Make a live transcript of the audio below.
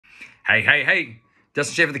Hey.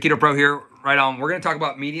 Dustin Schaefer, the Keto Pro here. Right on. We're going to talk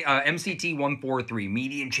about MCT 143,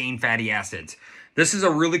 medium chain fatty acids. This is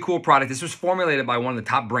a really cool product. This was formulated by one of the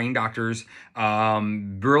top brain doctors,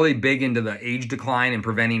 really big into the age decline and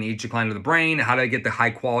preventing age decline of the brain, how to get the high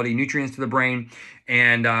quality nutrients to the brain.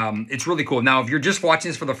 And it's really cool. Now, if you're just watching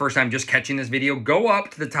this for the first time, just catching this video, go up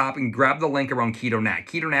to the top and grab the link around Keto Nat.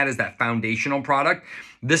 Keto Nat is that foundational product.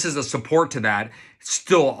 This is a support to that.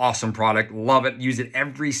 Still an awesome product. Love it. Use it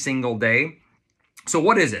every single day. So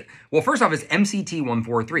what is it? Well, first off, it's MCT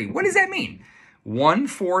 143. What does that mean?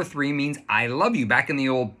 143 means I love you. Back in the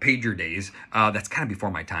old pager days, that's kind of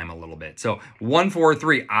before my time a little bit. So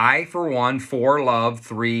 143, I for one, for love,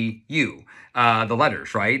 3 you. The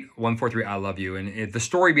letters, right? 143, I love you. And the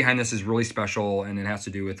story behind this is really special, and it has to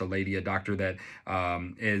do with a doctor that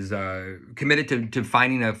is committed to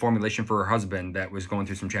finding a formulation for her husband that was going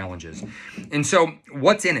through some challenges. And so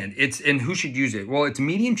what's in it? And who should use it? Well, it's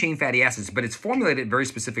medium chain fatty acids, but it's formulated a very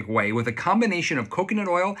specific way with a combination of coconut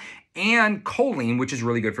oil and choline, which is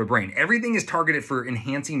really good for the brain. Everything is targeted for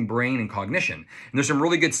enhancing brain and cognition. And there's some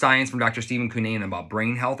really good science from Dr. Stephen Cunnane about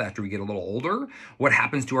brain health after we get a little older, what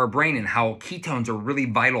happens to our brain and how ketones are really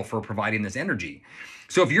vital for providing this energy.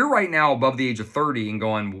 So if you're right now above the age of 30 and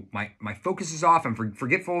going, my focus is off, I'm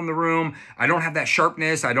forgetful in the room, I don't have that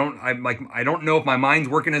sharpness, I don't know if my mind's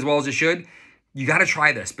working as well as it should, you got to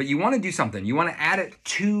try this, but you want to do something. You want to add it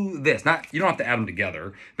to this. You don't have to add them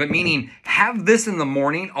together, but meaning have this in the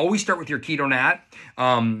morning. Always start with your Keto Nat.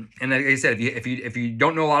 And like I said, if you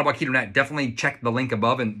don't know a lot about Keto Nat, definitely check the link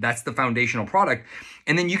above, and that's the foundational product.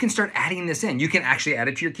 And then you can start adding this in. You can actually add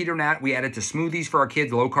it to your Keto Nat. We add it to smoothies for our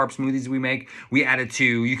kids, low carb smoothies we make. We add it to,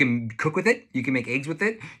 you can cook with it. You can make eggs with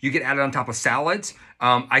it. You can add it on top of salads.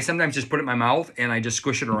 I sometimes just put it in my mouth and I just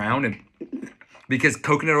squish it around, and because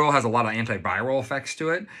coconut oil has a lot of antiviral effects to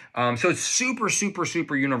it. So it's super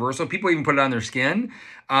universal. People even put it on their skin.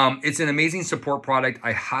 It's an amazing support product.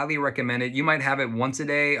 I highly recommend it. You might have it once a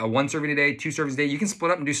day, one serving a day, 2 servings a day. You can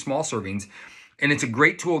split up and do small servings. And it's a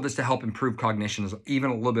great tool just to help improve cognition even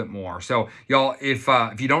a little bit more. So y'all, if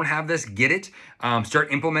you don't have this, get it.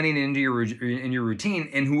 Start implementing it into your routine.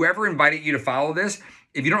 And whoever invited you to follow this,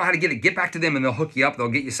 if you don't know how to get it, get back to them and they'll hook you up. They'll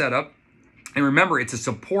get you set up. And remember, it's a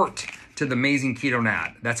support to the amazing Keto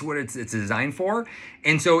Nat. That's what it's designed for.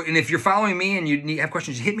 And if you're following me and you have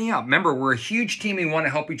questions, hit me up. Remember, we're a huge team. We want to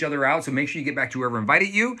help each other out. So make sure you get back to whoever invited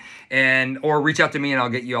you or reach out to me and I'll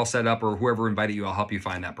get you all set up, or whoever invited you, I'll help you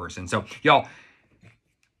find that person. So y'all,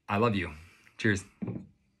 I love you. Cheers.